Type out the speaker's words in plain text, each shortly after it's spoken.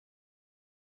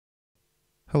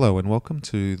Hello and welcome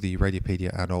to the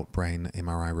Radiopedia Adult Brain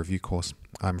MRI Review course.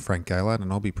 I'm Frank Gaylard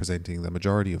and I'll be presenting the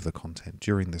majority of the content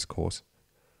during this course.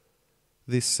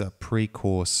 This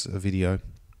pre-course video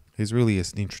is really an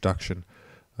introduction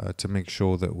to make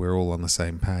sure that we're all on the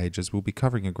same page, as we'll be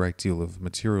covering a great deal of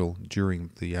material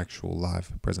during the actual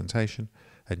live presentation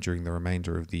and during the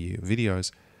remainder of the videos.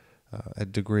 A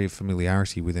degree of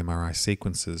familiarity with MRI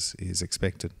sequences is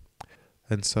expected.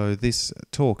 And so this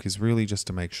talk is really just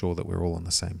to make sure that we're all on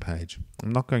the same page.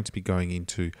 I'm not going to be going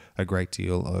into a great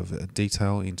deal of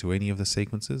detail into any of the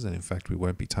sequences, and in fact we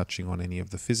won't be touching on any of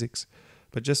the physics,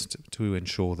 but just to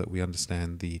ensure that we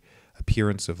understand the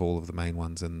appearance of all of the main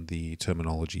ones and the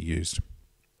terminology used.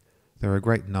 There are a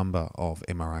great number of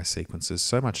MRI sequences,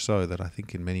 so much so that I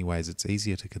think in many ways it's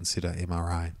easier to consider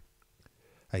MRI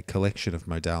a collection of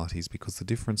modalities, because the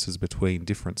differences between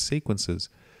different sequences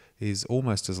is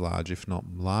almost as large, if not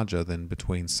larger, than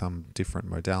between some different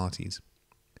modalities.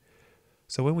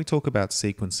 So when we talk about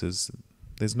sequences,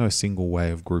 there's no single way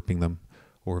of grouping them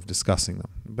or of discussing them,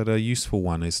 but a useful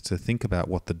one is to think about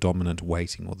what the dominant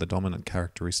weighting or the dominant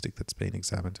characteristic that's been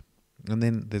examined. And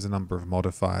then there's a number of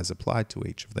modifiers applied to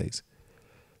each of these.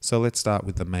 So let's start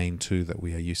with the main two that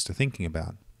we are used to thinking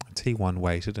about, T1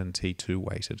 weighted and T2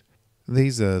 weighted.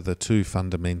 These are the two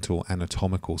fundamental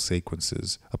anatomical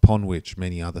sequences upon which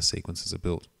many other sequences are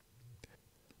built.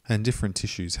 And different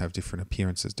tissues have different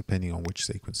appearances depending on which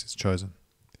sequence is chosen.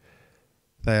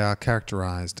 They are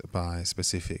characterized by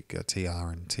specific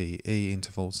TR and TE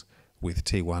intervals, with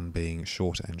T1 being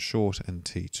short and short and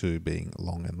T2 being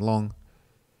long and long.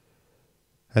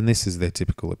 And this is their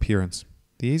typical appearance.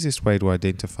 The easiest way to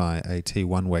identify a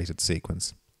T1 weighted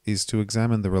sequence is to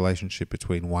examine the relationship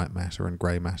between white matter and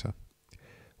grey matter,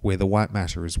 where the white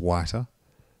matter is whiter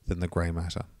than the grey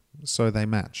matter. So they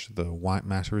match. The white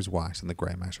matter is white and the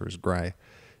grey matter is grey.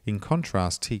 In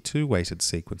contrast, T2 weighted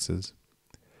sequences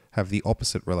have the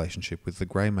opposite relationship, with the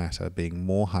grey matter being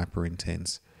more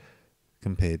hyperintense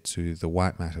compared to the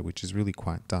white matter, which is really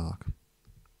quite dark.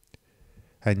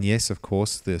 And yes, of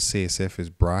course, the CSF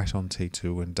is bright on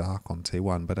T2 and dark on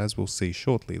T1, but as we'll see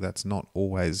shortly, that's not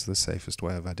always the safest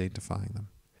way of identifying them.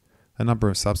 A number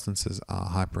of substances are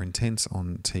hyperintense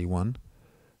on T1,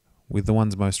 with the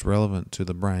ones most relevant to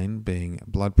the brain being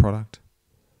blood product,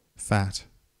 fat,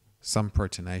 some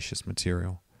proteinaceous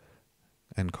material,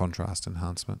 and contrast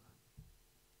enhancement.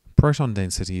 Proton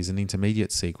density is an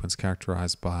intermediate sequence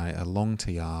characterized by a long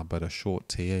TR but a short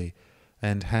TE,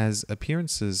 and has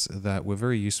appearances that were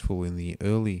very useful in the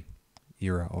early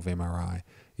era of MRI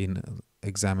in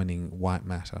examining white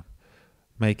matter,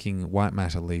 making white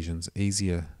matter lesions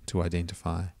easier to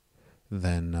identify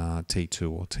than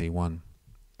T2 or T1.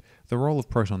 The role of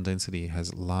proton density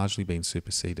has largely been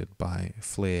superseded by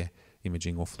FLAIR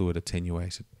imaging or fluid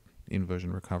attenuated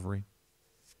inversion recovery,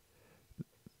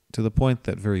 to the point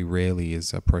that very rarely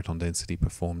is proton density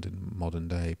performed in modern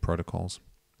day protocols.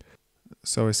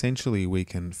 So essentially we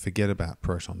can forget about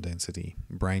proton density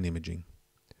brain imaging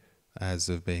as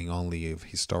of being only of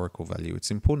historical value.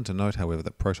 It's important to note, however,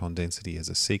 that proton density as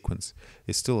a sequence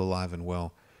is still alive and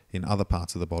well in other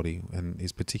parts of the body and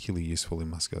is particularly useful in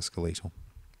musculoskeletal.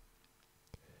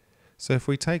 So if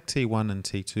we take T1 and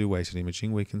T2 weighted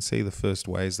imaging, we can see the first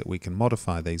ways that we can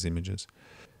modify these images.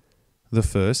 The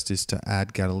first is to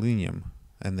add gadolinium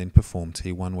and then perform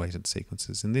T1 weighted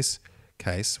sequences. In this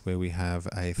case, where we have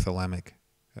a thalamic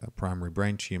primary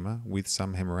brain tumour with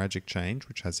some hemorrhagic change,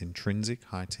 which has intrinsic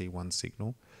high T1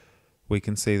 signal, we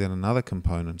can see that another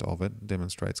component of it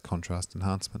demonstrates contrast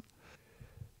enhancement.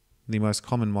 The most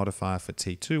common modifier for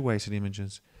T2 weighted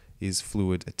images is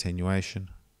fluid attenuation,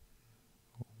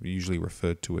 usually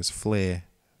referred to as FLAIR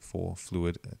for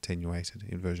fluid attenuated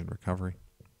inversion recovery.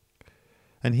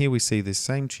 And here we see this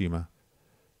same tumour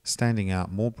standing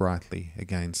out more brightly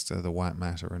against the white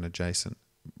matter and adjacent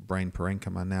brain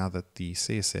parenchyma now that the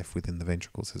CSF within the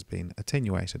ventricles has been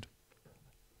attenuated.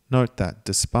 Note that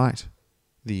despite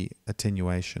the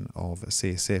attenuation of a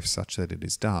CSF such that it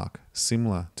is dark,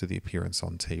 similar to the appearance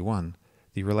on T1,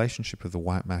 the relationship of the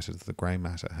white matter to the grey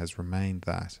matter has remained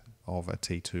that of a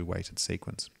T2 weighted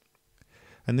sequence.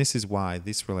 And this is why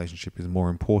this relationship is more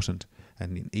important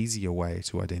and an easier way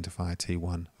to identify a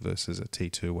T1 versus a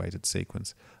T2 weighted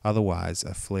sequence. Otherwise,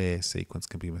 a FLAIR sequence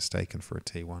can be mistaken for a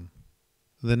T1.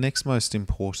 The next most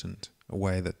important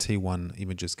way that T1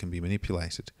 images can be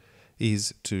manipulated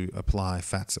is to apply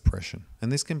fat suppression.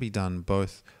 And this can be done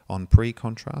both on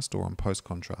pre-contrast or on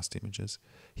post-contrast images.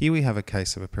 Here we have a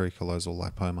case of a pericallosal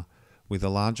lipoma with a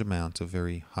large amount of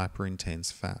very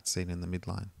hyperintense fat seen in the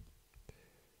midline.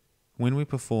 When we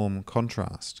perform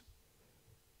contrast,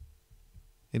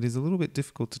 It is a little bit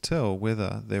difficult to tell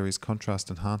whether there is contrast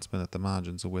enhancement at the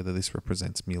margins or whether this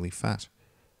represents merely fat.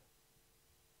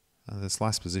 The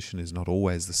slice position is not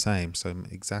always the same, so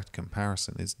exact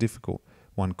comparison is difficult.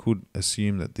 One could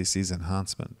assume that this is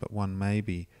enhancement, but one may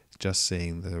be just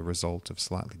seeing the result of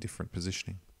slightly different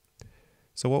positioning.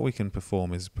 So what we can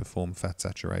perform is perform fat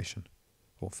saturation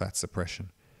or fat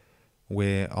suppression,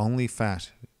 where only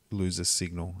fat loses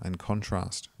signal and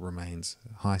contrast remains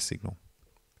high signal.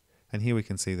 And here we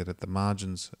can see that at the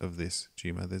margins of this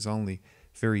tumour, there's only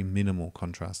very minimal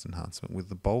contrast enhancement, with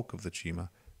the bulk of the tumour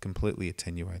completely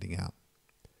attenuating out.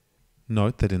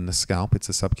 Note that in the scalp, it's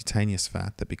a subcutaneous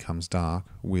fat that becomes dark,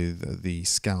 with the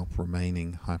scalp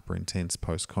remaining hyperintense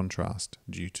post-contrast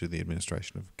due to the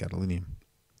administration of gadolinium.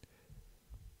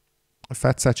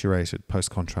 Fat-saturated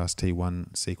post-contrast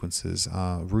T1 sequences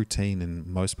are routine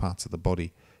in most parts of the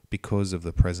body because of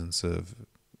the presence of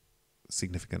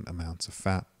significant amounts of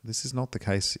fat. This is not the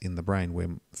case in the brain,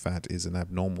 where fat is an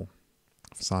abnormal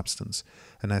substance,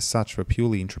 and as such, for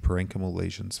purely intraparenchymal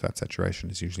lesions, fat saturation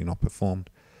is usually not performed.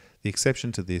 The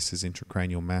exception to this is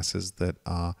intracranial masses that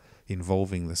are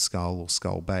involving the skull or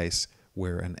skull base,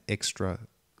 where an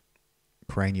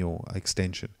extracranial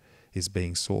extension is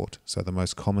being sought. So the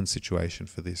most common situation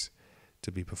for this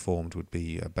to be performed would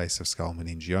be a base of skull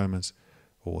meningiomas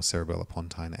or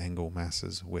cerebellopontine angle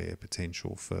masses, where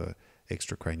potential for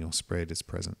extracranial spread is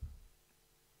present.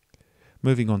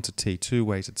 Moving on to T2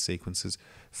 weighted sequences,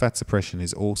 fat suppression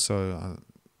is also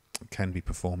can be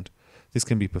performed. This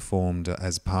can be performed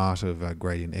as part of a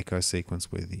gradient echo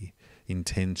sequence, where the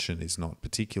intention is not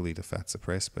particularly to fat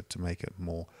suppress, but to make it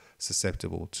more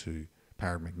susceptible to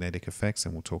paramagnetic effects,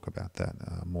 and we'll talk about that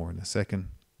more in a second.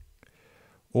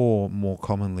 Or more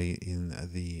commonly in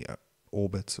the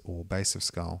orbit or base of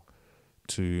skull,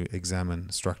 to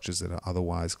examine structures that are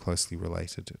otherwise closely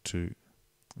related to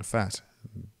fat.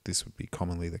 This would be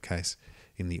commonly the case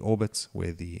in the orbits,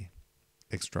 where the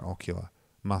extraocular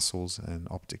muscles and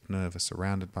optic nerve are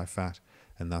surrounded by fat,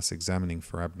 and thus examining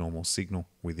for abnormal signal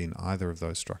within either of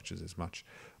those structures is much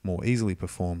more easily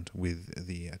performed with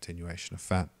the attenuation of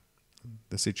fat.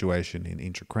 The situation in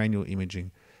intracranial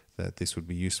imaging that this would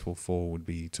be useful for would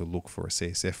be to look for a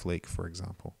CSF leak, for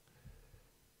example.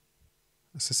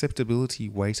 Susceptibility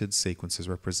weighted sequences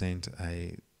represent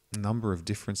a number of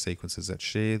different sequences that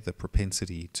share the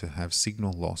propensity to have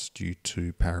signal loss due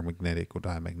to paramagnetic or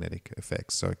diamagnetic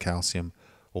effects. So calcium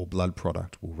or blood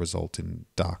product will result in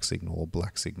dark signal or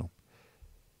black signal.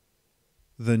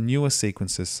 The newer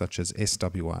sequences, such as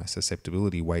SWI,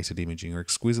 susceptibility weighted imaging, are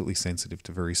exquisitely sensitive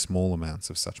to very small amounts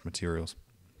of such materials.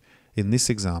 In this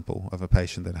example of a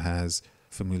patient that has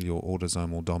familial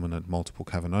autosomal dominant multiple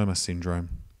cavernoma syndrome,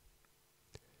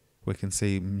 we can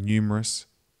see numerous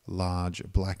large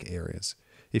black areas.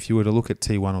 If you were to look at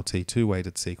T1 or T2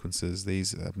 weighted sequences,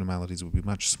 these abnormalities would be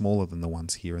much smaller than the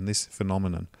ones here, and this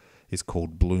phenomenon is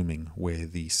called blooming, where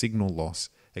the signal loss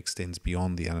extends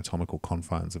beyond the anatomical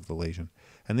confines of the lesion.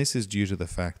 And this is due to the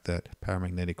fact that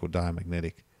paramagnetic or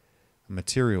diamagnetic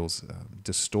materials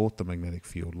distort the magnetic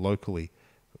field locally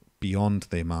beyond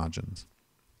their margins.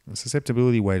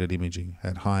 Susceptibility weighted imaging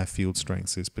at higher field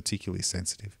strengths is particularly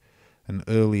sensitive. An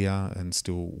earlier and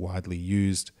still widely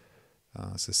used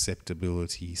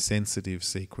susceptibility sensitive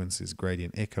sequence is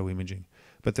gradient echo imaging,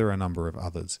 but there are a number of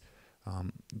others.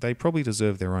 They probably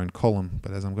deserve their own column,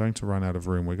 but as I'm going to run out of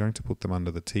room, we're going to put them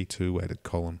under the T2 weighted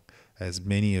column, as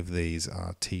many of these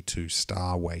are T2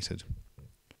 star weighted.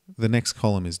 The next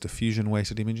column is diffusion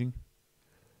weighted imaging,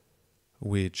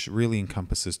 which really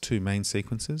encompasses two main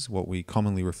sequences, what we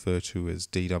commonly refer to as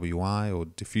DWI or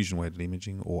diffusion weighted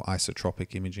imaging, or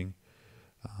isotropic imaging,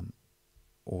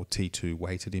 or T2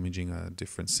 weighted imaging are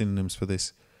different synonyms for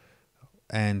this,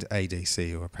 and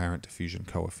ADC, or apparent diffusion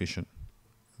coefficient.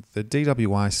 The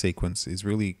DWI sequence is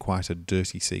really quite a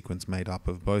dirty sequence made up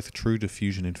of both true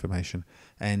diffusion information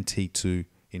and T2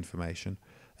 information,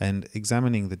 and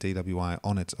examining the DWI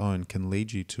on its own can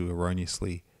lead you to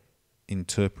erroneously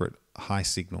interpret high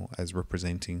signal as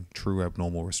representing true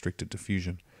abnormal restricted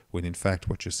diffusion, when in fact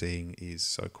what you're seeing is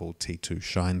so-called T2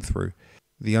 shine through.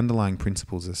 The underlying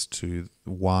principles as to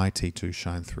why T2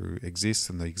 shine through exists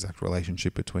and the exact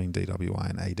relationship between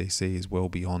DWI and ADC is well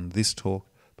beyond this talk,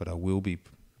 but I will be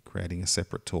creating a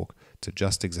separate talk to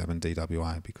just examine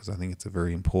DWI because I think it's a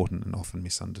very important and often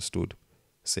misunderstood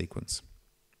sequence.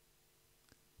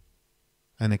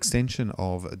 An extension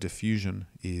of diffusion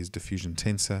is diffusion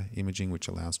tensor imaging, which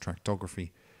allows tractography,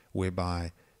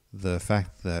 whereby the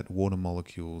fact that water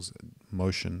molecules'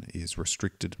 motion is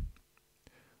restricted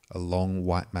along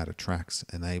white matter tracks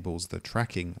enables the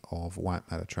tracking of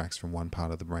white matter tracks from one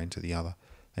part of the brain to the other.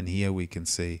 And here we can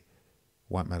see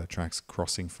white matter tracts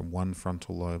crossing from one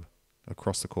frontal lobe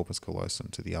across the corpus callosum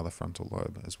to the other frontal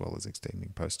lobe, as well as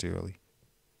extending posteriorly.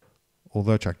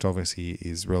 Although tractography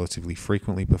is relatively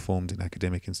frequently performed in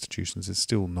academic institutions, it's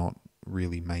still not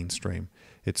really mainstream.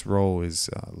 Its role is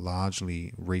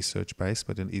largely research-based,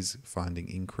 but it is finding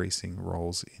increasing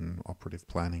roles in operative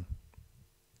planning.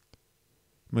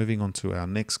 Moving on to our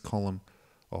next column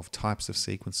of types of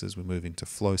sequences, we're moving to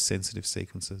flow-sensitive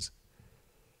sequences.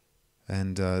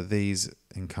 And these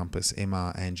encompass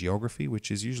MR angiography, which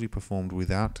is usually performed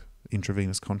without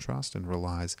intravenous contrast and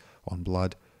relies on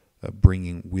blood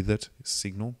bringing with it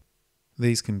signal.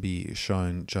 These can be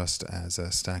shown just as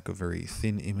a stack of very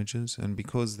thin images, and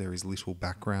because there is little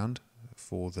background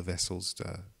for the vessels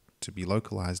to be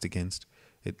localized against,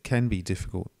 it can be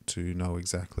difficult to know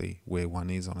exactly where one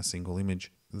is on a single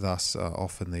image. Thus,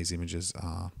 often these images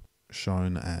are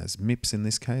shown as MIPS in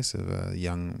this case of a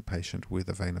young patient with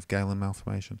a vein of Galen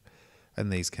malformation,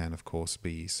 and these can of course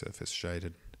be surface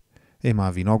shaded.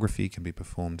 MR venography can be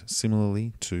performed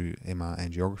similarly to MR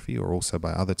angiography or also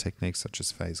by other techniques such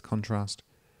as phase contrast,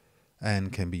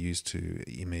 and can be used to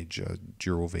image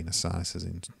dural venous sinuses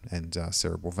and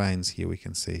cerebral veins. Here we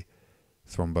can see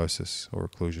thrombosis or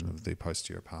occlusion of the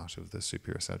posterior part of the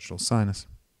superior sagittal sinus.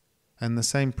 And the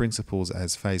same principles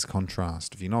as phase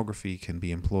contrast venography can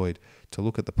be employed to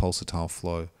look at the pulsatile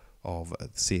flow of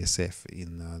CSF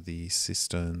in the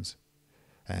cisterns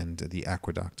and the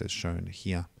aqueduct as shown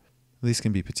here. This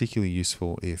can be particularly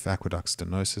useful if aqueduct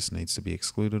stenosis needs to be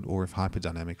excluded or if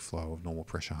hyperdynamic flow of normal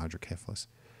pressure hydrocephalus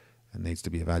needs to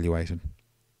be evaluated.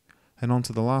 And on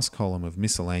to the last column of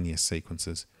miscellaneous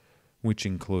sequences, which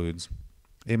includes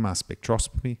MR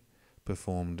spectroscopy,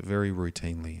 performed very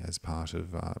routinely as part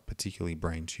of particularly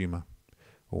brain tumour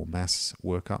or mass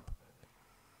workup.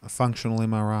 A functional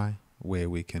MRI, where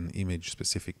we can image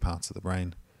specific parts of the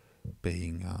brain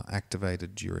being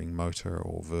activated during motor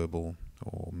or verbal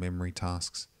or memory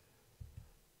tasks.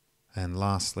 And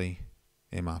lastly,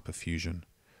 MR perfusion,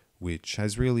 which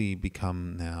has really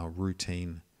become now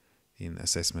routine in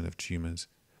assessment of tumours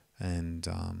and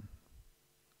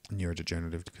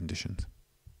neurodegenerative conditions.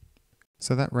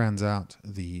 So that rounds out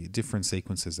the different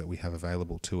sequences that we have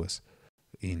available to us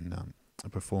in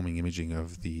performing imaging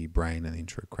of the brain and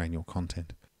intracranial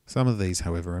content. Some of these,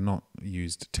 however, are not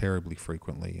used terribly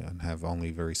frequently and have only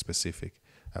very specific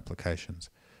applications,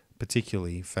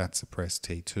 particularly fat-suppressed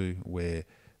T2, where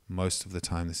most of the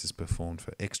time this is performed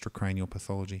for extracranial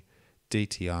pathology,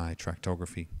 DTI,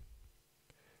 tractography,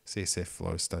 CSF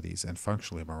flow studies, and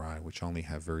functional MRI, which only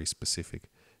have very specific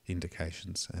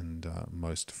indications and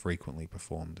most frequently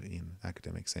performed in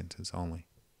academic centres only.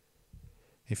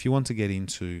 If you want to get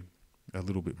into a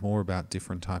little bit more about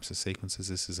different types of sequences,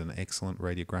 this is an excellent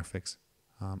radiographics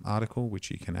article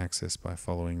which you can access by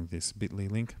following this bit.ly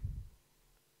link.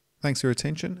 Thanks for your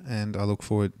attention, and I look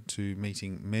forward to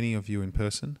meeting many of you in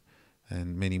person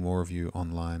and many more of you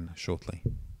online shortly.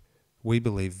 We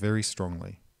believe very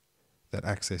strongly that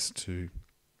access to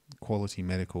quality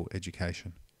medical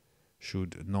education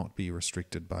should not be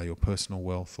restricted by your personal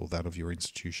wealth or that of your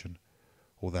institution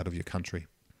or that of your country.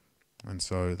 And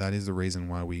so that is the reason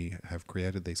why we have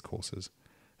created these courses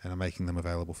and are making them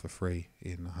available for free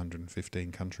in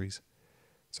 115 countries.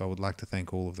 So I would like to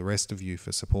thank all of the rest of you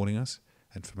for supporting us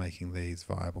and for making these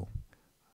viable.